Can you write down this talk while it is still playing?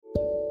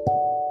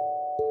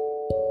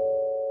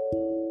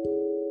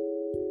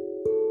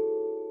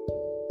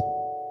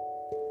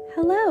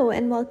Hello,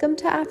 and welcome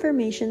to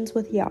Affirmations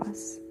with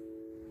Yas.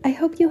 I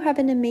hope you have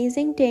an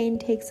amazing day and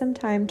take some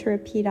time to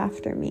repeat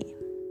after me.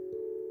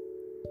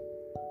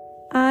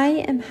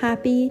 I am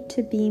happy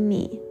to be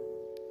me.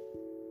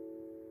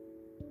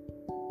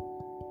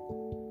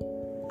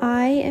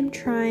 I am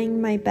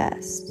trying my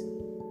best.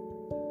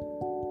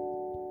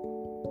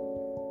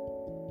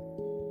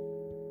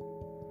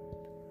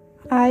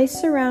 I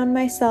surround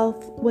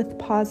myself with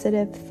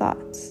positive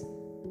thoughts.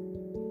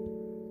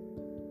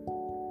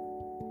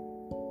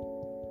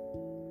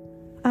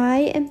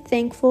 I am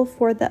thankful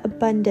for the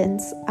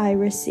abundance I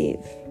receive.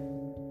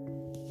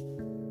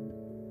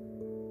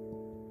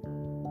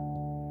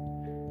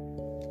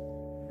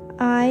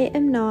 I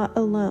am not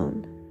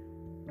alone.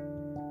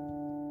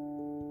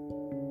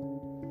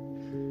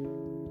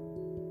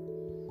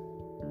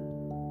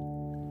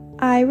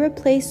 I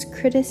replace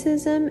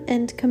criticism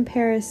and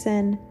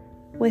comparison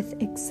with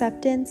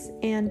acceptance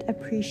and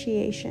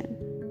appreciation.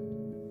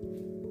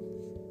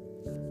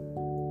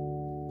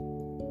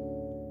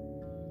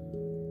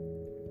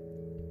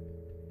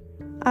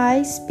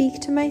 I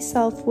speak to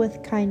myself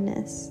with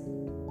kindness.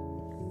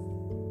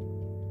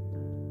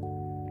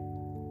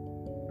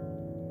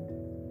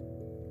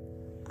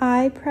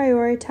 I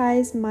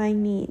prioritize my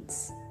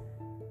needs.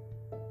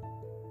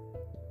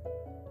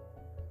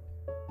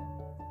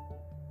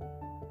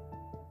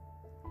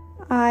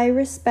 I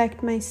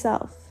respect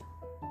myself.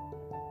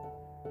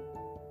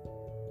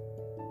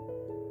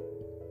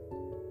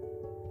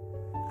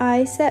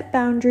 I set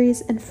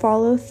boundaries and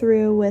follow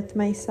through with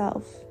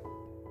myself.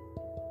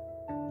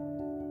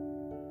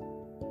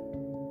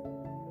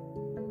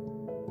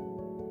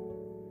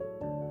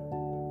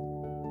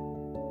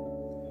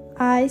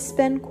 I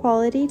spend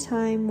quality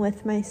time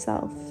with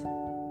myself.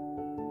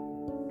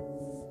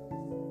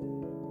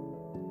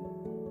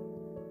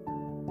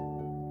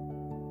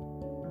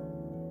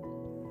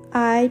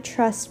 I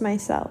trust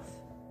myself.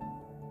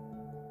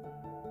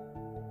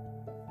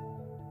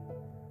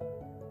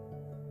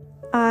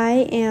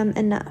 I am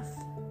enough.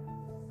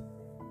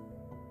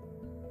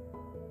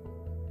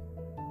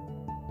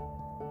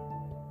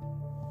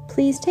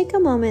 Please take a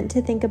moment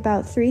to think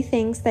about 3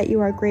 things that you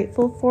are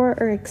grateful for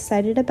or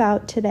excited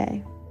about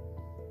today.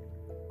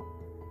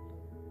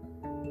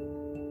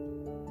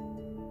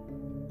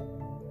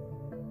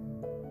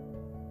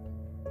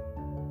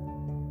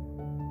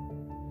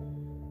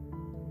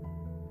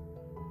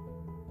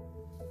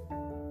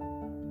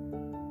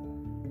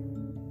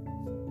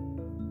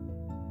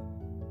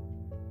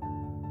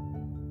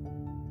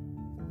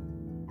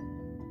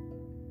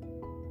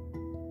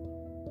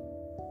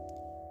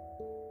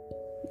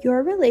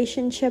 Your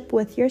relationship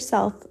with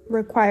yourself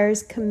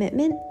requires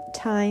commitment,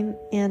 time,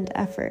 and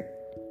effort.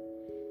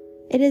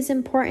 It is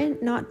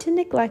important not to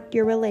neglect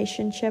your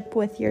relationship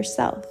with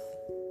yourself.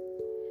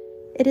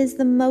 It is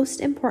the most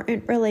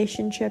important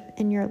relationship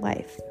in your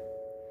life.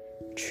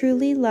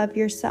 Truly love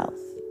yourself.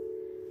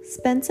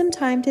 Spend some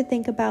time to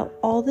think about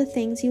all the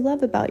things you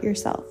love about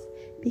yourself,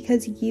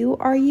 because you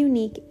are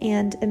unique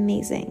and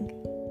amazing.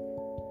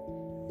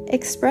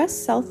 Express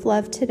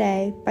self-love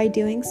today by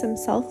doing some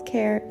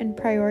self-care and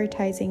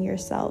prioritizing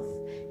yourself,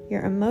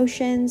 your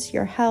emotions,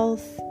 your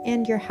health,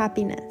 and your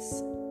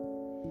happiness.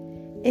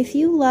 If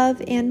you love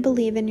and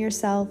believe in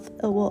yourself,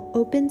 it will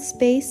open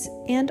space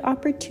and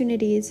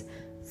opportunities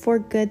for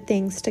good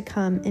things to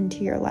come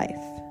into your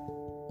life.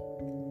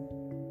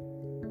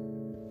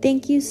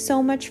 Thank you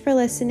so much for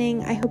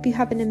listening. I hope you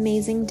have an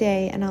amazing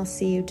day, and I'll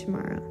see you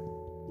tomorrow.